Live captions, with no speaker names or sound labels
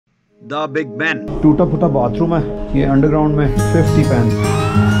The Big Ben. टूटा फूटा bathroom है ये, अंडरग्राउंड में 50 पेंस।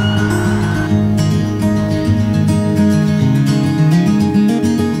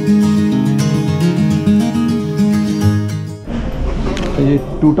 ये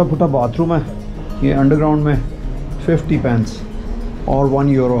टूटा फूटा बाथरूम है ये, अंडरग्राउंड में 50 पेंस और 1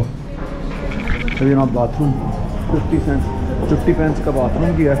 यूरो। ये ना बाथरूम 50 पेंस का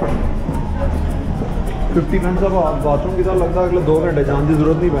बाथरूम किया है। 50 पेंस का बाथरूम की तरह लगता है अगले 2 घंटे जाने की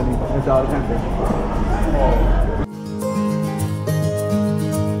जरूरत नहीं पैनी, 4 घंटे।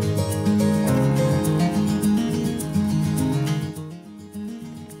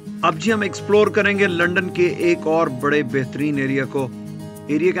 अब जी हम एक्सप्लोर करेंगे लंदन के एक और बड़े बेहतरीन एरिया को।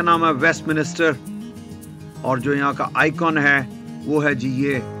 एरिया का नाम है वेस्टमिनिस्टर और जो यहाँ का आइकॉन है वो है जी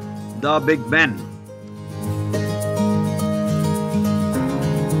ये द बिग बैन।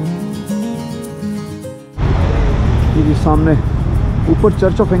 ये सामने ऊपर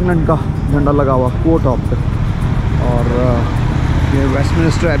चर्च ऑफ इंग्लैंड का झंडा लगा हुआ वो टॉप पे, और ये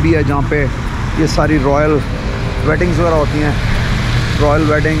वेस्टमिनिस्टर एबी है जहाँ पे ये सारी रॉयल वेडिंग्स वगैरह होती हैं, रॉयल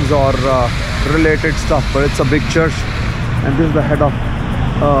वेडिंग्स और related stuff. But it's a big church and this is the head of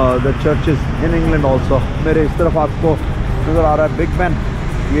the churches in England also. मेरे इस तरफ आपको नज़र आ रहा है बिग बैन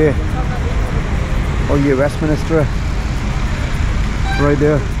ये, और ये वेस्टमिनिस्टर है राइट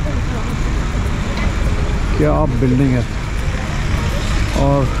देयर। क्या बिल्डिंग है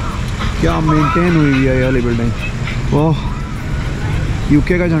और क्या मेंटेन हुई है ये वाली बिल्डिंग। वो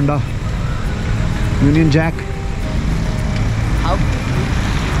यूके का झंडा, यूनियन जैक।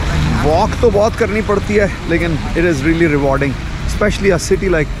 वॉक तो बहुत करनी पड़ती है लेकिन it is really rewarding, specially a city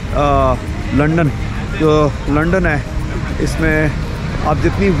like London. जो लंदन है इसमें आप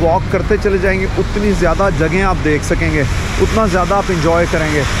जितनी वॉक करते चले जाएंगे उतनी ज़्यादा जगह आप देख सकेंगे, उतना ज़्यादा आप इंजॉय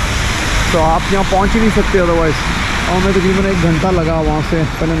करेंगे। तो आप यहाँ पहुँच ही नहीं सकते अदरवाइज़। और हमें तकरीबन 1 घंटा लगा वहाँ से।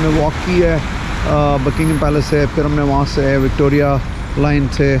 पहले हमने वॉक की है बकिंगम पैलेस से, फिर हमने वहाँ से विक्टोरिया लाइन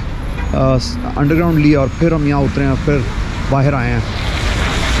से अंडरग्राउंड लिया और फिर हम यहाँ उतरे हैं, फिर बाहर आए हैं।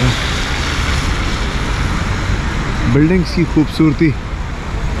 बिल्डिंग्स की खूबसूरती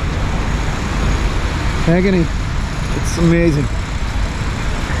है कि नहीं, इट्स अमेजिंग।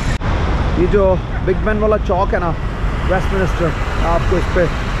 ये जो बिग बैन वाला चौक है ना वेस्टमिनिस्टर, आपको इस पर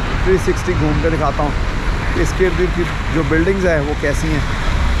 360 घूम के दिखाता हूँ। इसके इर्द गिर्द की जो बिल्डिंग्स है वो कैसी हैं,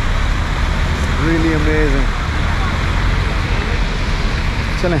 रियली अमेजिंग।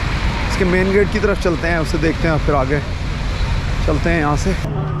 चलें इसके मेन गेट की तरफ चलते हैं, उसे देखते हैं और फिर आगे चलते हैं यहाँ से।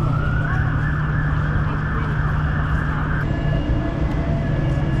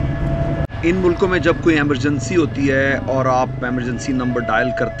 इन मुल्कों में जब कोई इमरजेंसी होती है और आप इमरजेंसी नंबर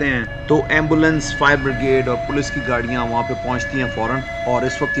डायल करते हैं तो एम्बुलेंस, फायर ब्रिगेड और पुलिस की गाड़ियां वहां पे पहुंचती हैं फ़ौरन। और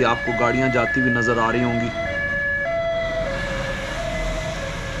इस वक्त ही आपको गाड़ियां जाती हुई नज़र आ रही होंगी।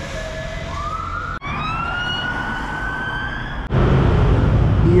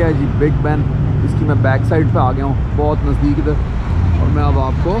 ये है जी बिग बैन। इसकी मैं बैक साइड पे आ गया हूँ, बहुत नज़दीक इधर, और मैं अब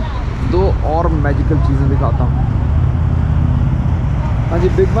आपको 2 और मैजिकल चीज़ें दिखाता हूँ। हाँ जी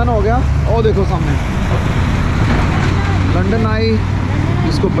बिग बैन हो गया। और देखो सामने लंदन आई,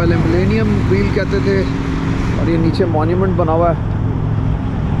 जिसको पहले मिलेनियम व्हील कहते थे, और ये नीचे मॉन्यूमेंट बना हुआ है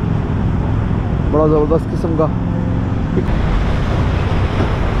बड़ा ज़बरदस्त किस्म का।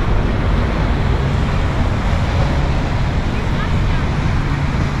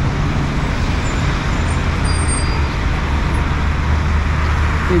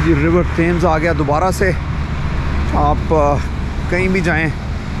 ये जी रिवर थेम्स आ गया दोबारा से। आप कहीं भी जाएं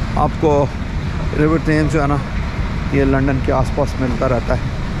आपको रिवर थेम्स जो है ना ये लंदन के आसपास मिलता रहता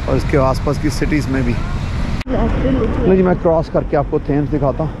है और इसके आसपास की सिटीज़ में भी। जी मैं क्रॉस करके आपको थेम्स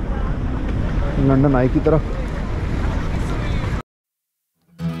दिखाता हूँ लंदन आई की तरफ।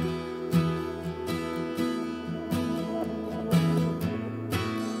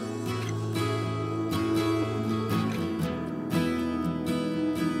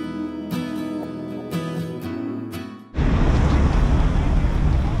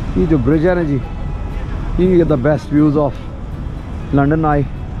 ये जो ब्रिज है ना जी, ये the best views of London आई,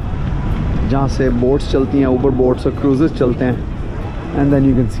 जहाँ से बोट्स चलती हैं, ऊबर बोट्स और क्रूजेस चलते हैं। And then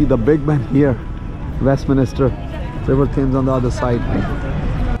you can see the Big Ben here, Westminster, river Thames on the other side.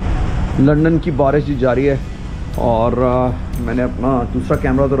 London की बारिश जी जारी है और मैंने अपना दूसरा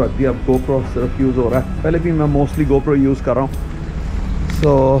कैमरा तो रख दिया, अब गोप्रो सिर्फ यूज़ हो रहा है। पहले भी मैं मोस्टली गोप्रो यूज़ कर रहा हूँ।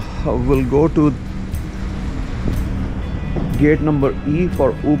 So will go to get number E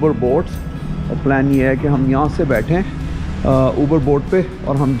for Uber boats. और प्लान ये है कि हम यहाँ से बैठें ऊबर बोट पे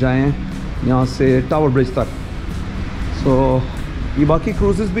और हम जाएं यहाँ से टावर ब्रिज तक। सो ये बाकी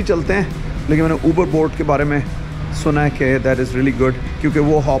क्रूजेस भी चलते हैं, लेकिन मैंने ऊबर बोट के बारे में सुना है कि दैट इज़ रियली गुड, क्योंकि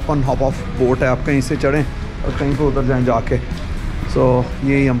वो hop on hop off boat है, आप कहीं से चढ़ें और कहीं पर उतर जाएं जाके। सो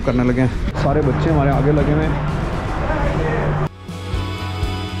यही हम करने लगे हैं। सारे बच्चे हमारे आगे लगे हुए हैं।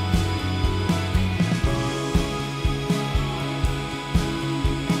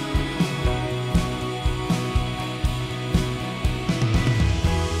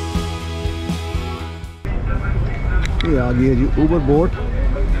 ये आ गई है जी ऊबर बोट,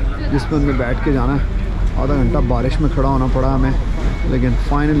 जिसमें हमने बैठ के जाना है। आधा घंटा बारिश में खड़ा होना पड़ा हमें, लेकिन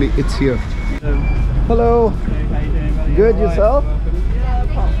finally it's here. Hello, good yourself?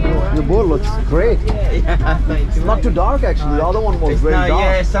 Your boat looks great. It's not too dark actually. The other one was very dark.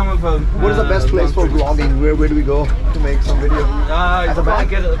 Yeah, some of them. What is the best place for vlogging? Where do we go to make some video? At the back.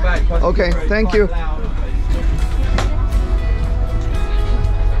 Get at the back. Okay, thank you.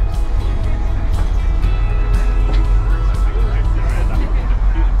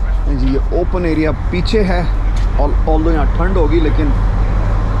 जी ये open area पीछे है, और although यहाँ ठंड होगी, लेकिन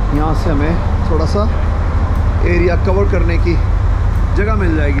यहाँ से हमें थोड़ा सा एरिया कवर करने की जगह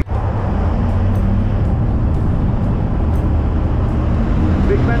मिल जाएगी।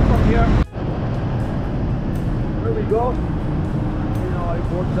 Big man from here. Where we go? You know, I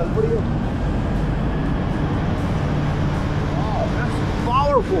boat चल पड़ी है। Wow, that's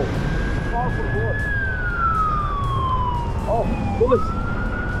powerful. Powerful boat. Oh, police.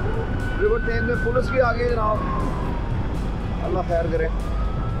 River Thames में पुलिस भी आ गई जनाब, अल्लाह खैर करे।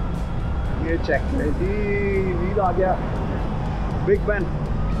 ये चेक है जी, व्हील आ गया, Big Ben,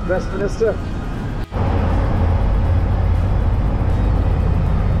 waste minister.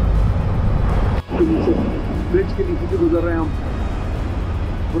 Bridge के नीचे से गुजर रहे हैं हम।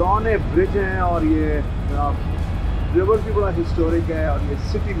 पुराने ब्रिज हैं, और ये जनाब रिवर भी बड़ा हिस्टोरिक है, और ये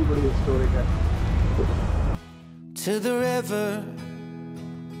सिटी भी बड़ी हिस्टोरिक है।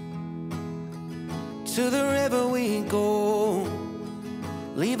 To the river we go,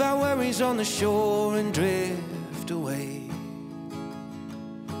 leave our worries on the shore and drift away.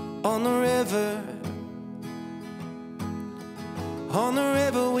 On the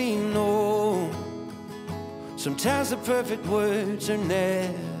river we know, sometimes the perfect words are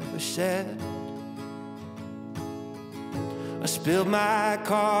never said. I spilled my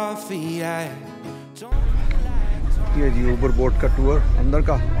coffee, I don't ये जी Uber boat का tour अंदर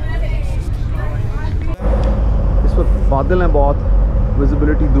का। इस वक्त बादल हैं बहुत,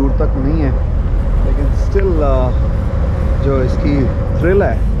 visibility दूर तक नहीं है, लेकिन स्टिल जो इसकी थ्रिल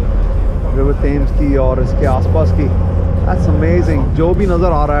है रिवर थेम्स की और इसके आसपास की, दैट्स अमेजिंग। जो भी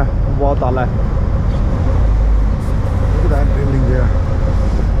नज़र आ रहा है बहुत आला है। Look at that building there.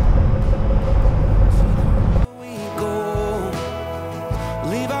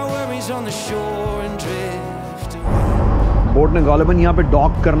 Boat ने गालिबन यहाँ पे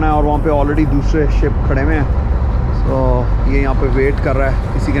डॉक करना है, और वहाँ पे ऑलरेडी दूसरे शिप खड़े हुए हैं। तो ये यहाँ पे वेट कर रहा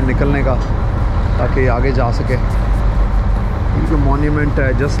है किसी के निकलने का, ताकि आगे जा सके। ये जो मॉन्यूमेंट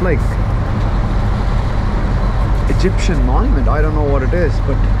है, just like Egyptian monument, I don't know what it is,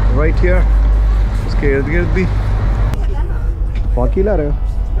 but right here उसके इर्द गिर्द भी। कॉफ़ी ला रहे हो?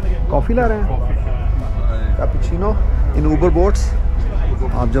 कॉफ़ी ला रहे हैं, कैपुचिनो इन ऊबर बोट्स।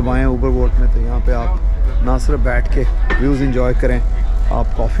 आप जब आएँ ऊबर बोट में, तो यहाँ पे आप ना सिर्फ बैठ के व्यूज़ इंजॉय करें, आप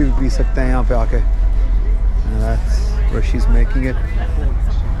कॉफ़ी भी पी सकते हैं यहाँ पे आके। That's where she's making it.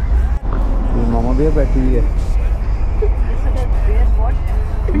 मामा भी बैठी हुई है।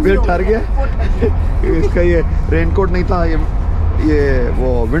 बिल ठहर गया। इसका ये रेनकोट नहीं था, ये वो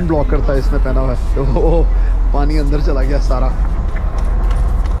विंड ब्लॉकर था इसने पहना हुआ है, तो वो पानी अंदर चला गया सारा।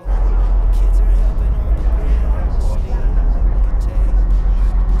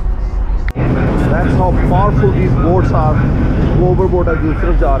 That's how powerful these boats are. वो ओवर बोट है जो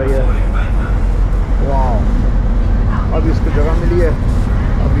सिर्फ जा रही है। वाह, अब इसको जगह मिली है,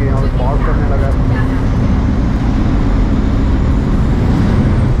 अब ये यहाँ पे पार्क करने लगा है।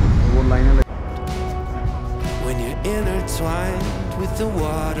 वो लाइनें लगी। When you're intertwined with the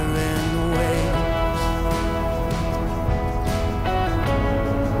water and the waves,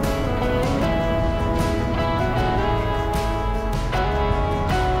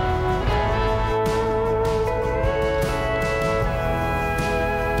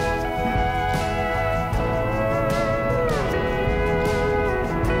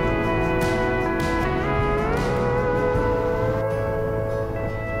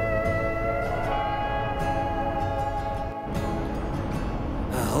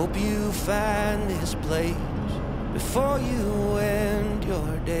 hope you find this place before you end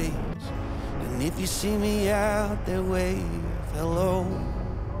your days. And if you see me out there, wave hello.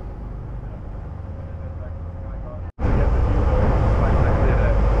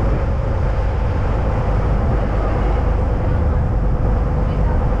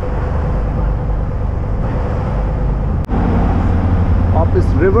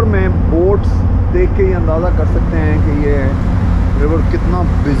 River में बोट्स देख के ही अंदाज़ा कर सकते हैं कि ये रिवर कितना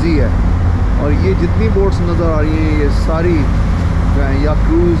बिजी है। और ये जितनी बोट्स नज़र आ रही हैं ये सारी या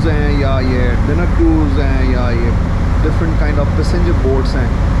क्रूज़ हैं या ये डिनर क्रूज़ हैं या ये different kind of passenger boats हैं।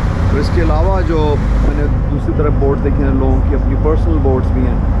 और इसके अलावा जो मैंने दूसरी तरफ बोट्स देखी हैं लोगों की अपनी पर्सनल बोट्स भी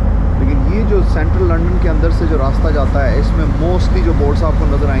हैं। लेकिन ये जो सेंट्रल लंदन के अंदर से जो रास्ता जाता है इसमें मोस्टली जो बोट्स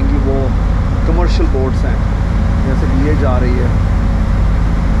आपको नज़र आएंगी वो कमर्शियल बोट्स हैं, जैसे कि ये जा रही है,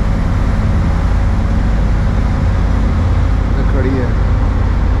 खड़ी है।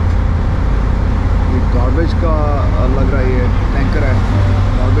 ये गार्बेज का लग रहा है, ये टैंकर है,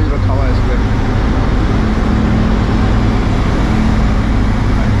 गार्बेज रखा हुआ है इस पर।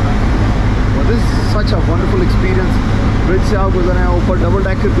 This such a wonderful experience. Bridge से आप गुजर रहे हैं, ऊपर डबल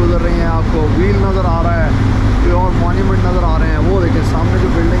डेकर गुजर रही हैं, आपको व्हील नज़र आ रहा है, कोई और मॉन्यूमेंट नज़र आ रहे हैं। वो देखें सामने जो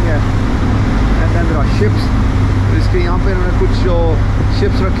बिल्डिंग है, and then there are ships. इसके यहाँ पे इन्होंने कुछ जो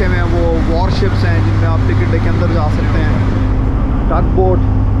शिप्स रखे हुए हैं वो वॉर शिप्स हैं जिनमें आप टिकट लेके अंदर जा सकते हैं। टग बोट,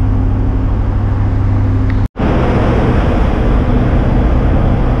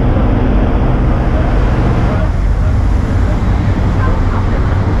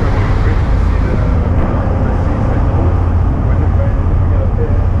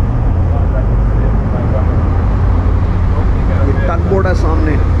 है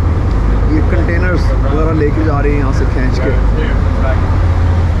सामने, ये कंटेनर्स वगैरह लेके जा रही है यहाँ से खींच के।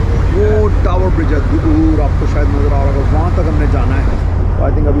 वो टावर ब्रिज है दूर आपको शायद नज़र आ रहा होगा, वहाँ तक हमने जाना है।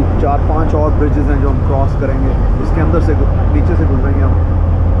 आई थिंक अभी 4-5 और ब्रिजेस हैं जो हम क्रॉस करेंगे, इसके अंदर से नीचे से गुजरेंगे हम।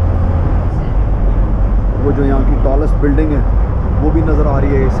 वो जो यहाँ की टॉलेस्ट बिल्डिंग है वो भी नज़र आ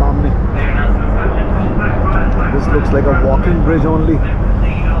रही है सामने। This looks like a walking bridge only.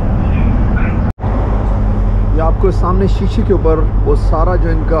 ये आपको सामने शीशे के ऊपर वो सारा जो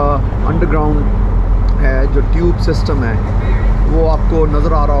इनका अंडरग्राउंड है, जो ट्यूब सिस्टम है, वो आपको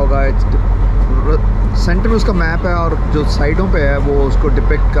नज़र आ रहा होगा। सेंटर में उसका मैप है और जो साइडों पे है वो उसको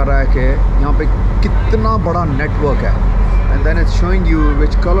डिपिक्ट कर रहा है कि यहाँ पे कितना बड़ा नेटवर्क है। And then it's showing you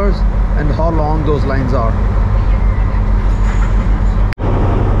which colours and how long those lines are.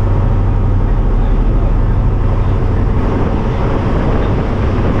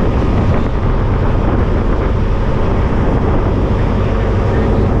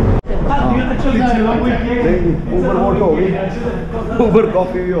 Uber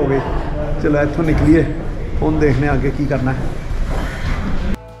coffee भी हो गई। चलो इत्थों निकलिए, फोन देखने आगे की करना है।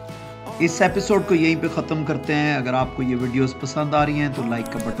 इस एपिसोड को यहीं पे ख़त्म करते हैं। अगर आपको ये वीडियोस पसंद आ रही हैं तो लाइक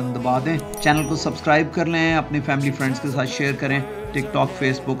का बटन दबा दें, चैनल को सब्सक्राइब कर लें, अपने फैमिली फ्रेंड्स के साथ शेयर करें, टिकटॉक,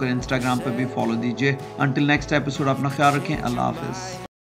 फेसबुक और इंस्टाग्राम पे भी फॉलो दीजिए। अंटिल नेक्स्ट एपिसोड अपना ख्याल रखें। अल्लाह हाफिज़।